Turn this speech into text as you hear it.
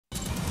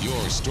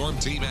Your Storm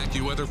Team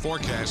AccuWeather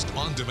forecast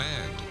on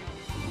demand.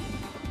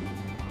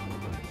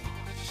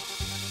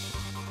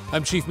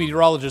 I'm Chief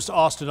Meteorologist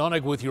Austin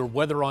Onig with your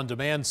Weather on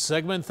Demand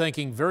segment.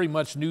 Thanking very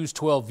much News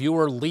 12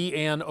 viewer Lee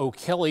Ann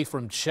O'Kelly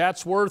from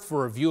Chatsworth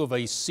for a view of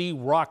a Sea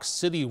Rock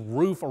City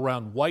roof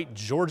around White,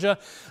 Georgia.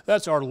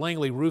 That's our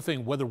Langley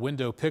Roofing weather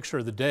window picture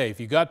of the day. If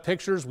you got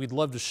pictures, we'd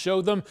love to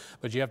show them,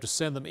 but you have to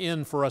send them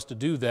in for us to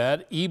do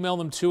that. Email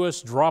them to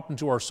us, drop them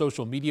to our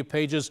social media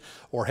pages,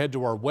 or head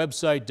to our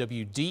website,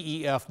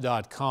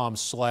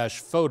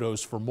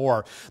 WDEF.com/photos for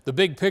more. The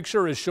big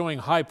picture is showing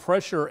high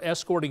pressure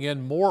escorting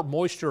in more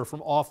moisture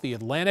from off the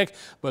Atlantic,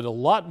 but a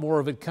lot more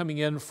of it coming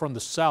in from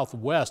the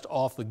southwest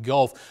off the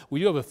Gulf.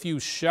 We do have a few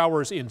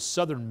showers in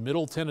southern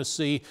middle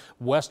Tennessee,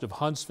 west of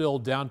Huntsville,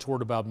 down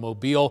toward about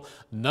Mobile.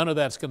 None of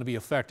that's going to be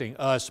affecting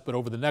us, but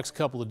over the next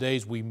couple of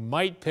days, we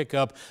might pick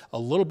up a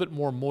little bit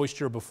more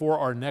moisture before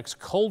our next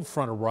cold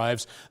front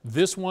arrives.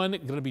 This one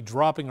going to be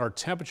dropping our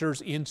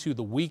temperatures into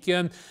the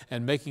weekend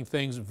and making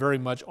things very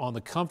much on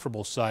the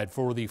comfortable side.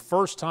 For the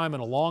first time in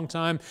a long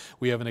time,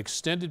 we have an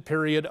extended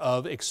period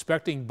of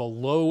expecting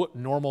below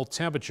normal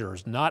temperatures.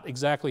 Not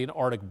exactly an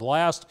Arctic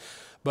blast,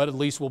 but at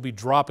least we'll be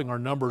dropping our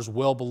numbers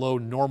well below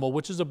normal,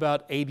 which is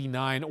about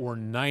 89 or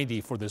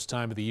 90 for this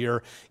time of the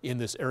year in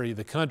this area of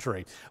the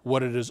country.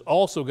 What it is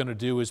also going to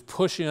do is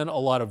push in a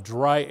lot of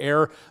dry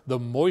air. The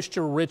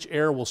moisture-rich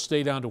air will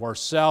stay down to our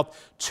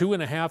south,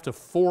 2.5 to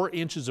 4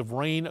 inches of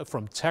rain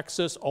from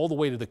Texas all the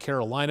way to the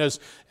Carolinas,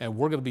 and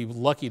we're going to be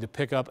lucky to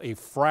pick up a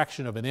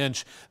fraction of an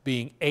inch,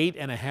 being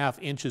 8.5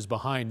 inches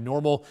behind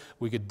normal.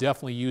 We could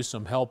definitely use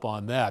some help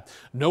on that.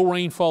 No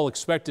rainfall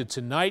expected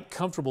tonight.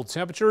 Comfortable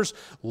temperatures,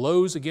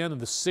 lows again in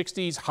the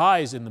 60s,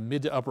 highs in the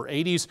mid to upper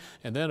 80s,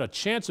 and then a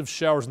chance of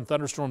showers and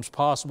thunderstorms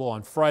possible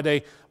on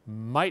Friday.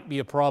 Might be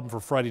a problem for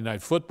Friday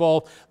night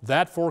football.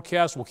 That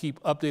forecast will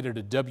keep updated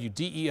at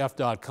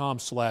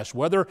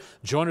WDEF.com/weather.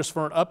 Join us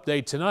for an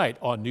update tonight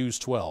on News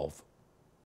 12.